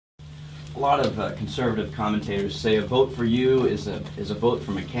A lot of conservative commentators say a vote for you is a vote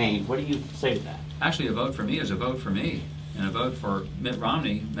for McCain. What do you say to that? Actually, a vote for me is a vote for me, and a vote for Mitt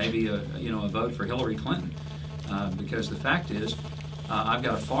Romney maybe a vote for Hillary Clinton, because the fact is, I've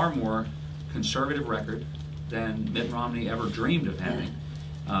got a far more conservative record than Mitt Romney ever dreamed of having.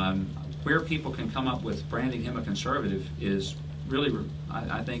 Where people can come up with branding him a conservative is really,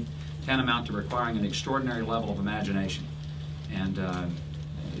 I think, tantamount to requiring an extraordinary level of imagination. And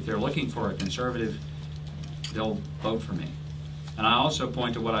if they're looking for a conservative, they'll vote for me. And I also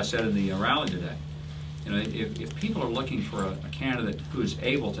point to what I said in the rally today. You know, if people are looking for a candidate who is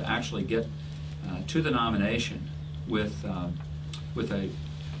able to actually get to the nomination with a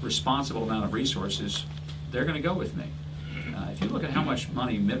responsible amount of resources, they're going to go with me. If you look at how much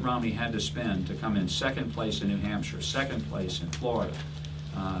money Mitt Romney had to spend to come in second place in New Hampshire, second place in Florida,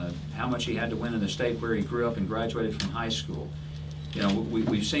 how much he had to win in the state where he grew up and graduated from high school. You know,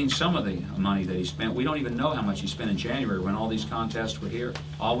 we've seen some of the money that he spent. We don't even know how much he spent in January when all these contests were here.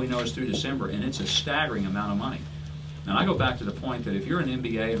 All we know is through December, and it's a staggering amount of money. And I go back to the point that if you're an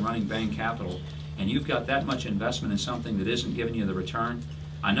MBA and running BAIN Capital, and you've got that much investment in something that isn't giving you the return,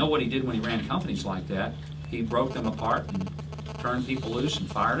 I know what he did when he ran companies like that. He broke them apart and turned people loose and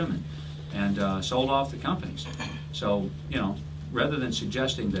fired them and sold off the companies. So, you know, rather than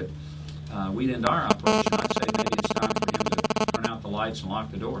suggesting that we'd end our operation, I'd say maybe it's time for him to turn out the lights and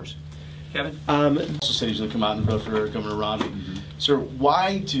lock the doors. Kevin? Also said he's going to come out and vote for Governor Romney. Mm-hmm. Sir,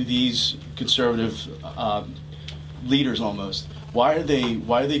 why do these conservative leaders almost, why are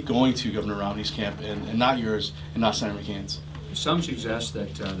they going to Governor Romney's camp and not yours and not Senator McCain's? Some suggest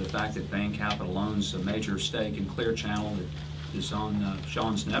that the fact that BAIN Capital owns a major stake in CLEARCHANNEL that is on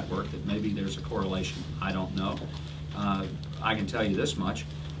Sean's network, that maybe there's a correlation. I don't know. I can tell you this much,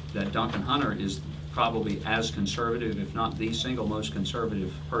 that Duncan Hunter is probably as conservative, if not the single most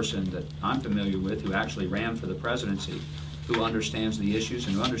conservative person that I'm familiar with who actually ran for the presidency, who understands the issues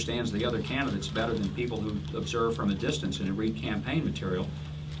and who understands the other candidates better than people who observe from a distance and read campaign material.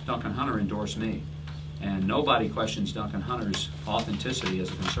 Duncan Hunter endorsed me. And nobody questions Duncan Hunter's authenticity as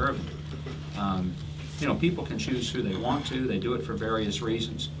a conservative. You know, people can choose who they want to. They do it for various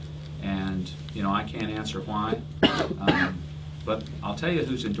reasons. And, you know, I can't answer why. But I'll tell you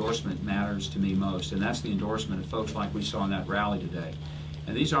whose endorsement matters to me most, and that's the endorsement of folks like we saw in that rally today.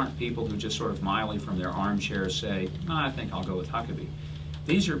 And these aren't people who just sort of mildly from their armchairs say, no, I think I'll go with Huckabee.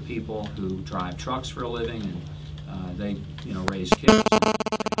 These are people who drive trucks for a living, and they, you know, raise kids, and they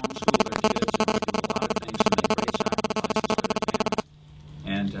homeschool their kids, and they do a lot of things and make great sacrifices for their families.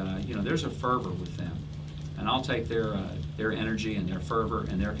 And, you know, there's a fervor with them. And I'll take their energy and their fervor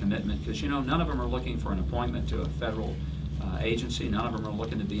and their commitment, because, you know, none of them are looking for an appointment to a federal agency. None of them are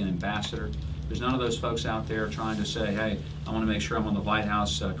looking to be an ambassador. There's none of those folks out there trying to say, hey, I want to make sure I'm on the White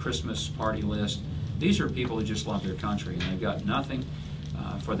House Christmas party list. These are people who just love their country, and they've got nothing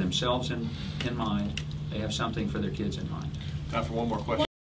for themselves in mind. They have something for their kids in mind. Time for one more question.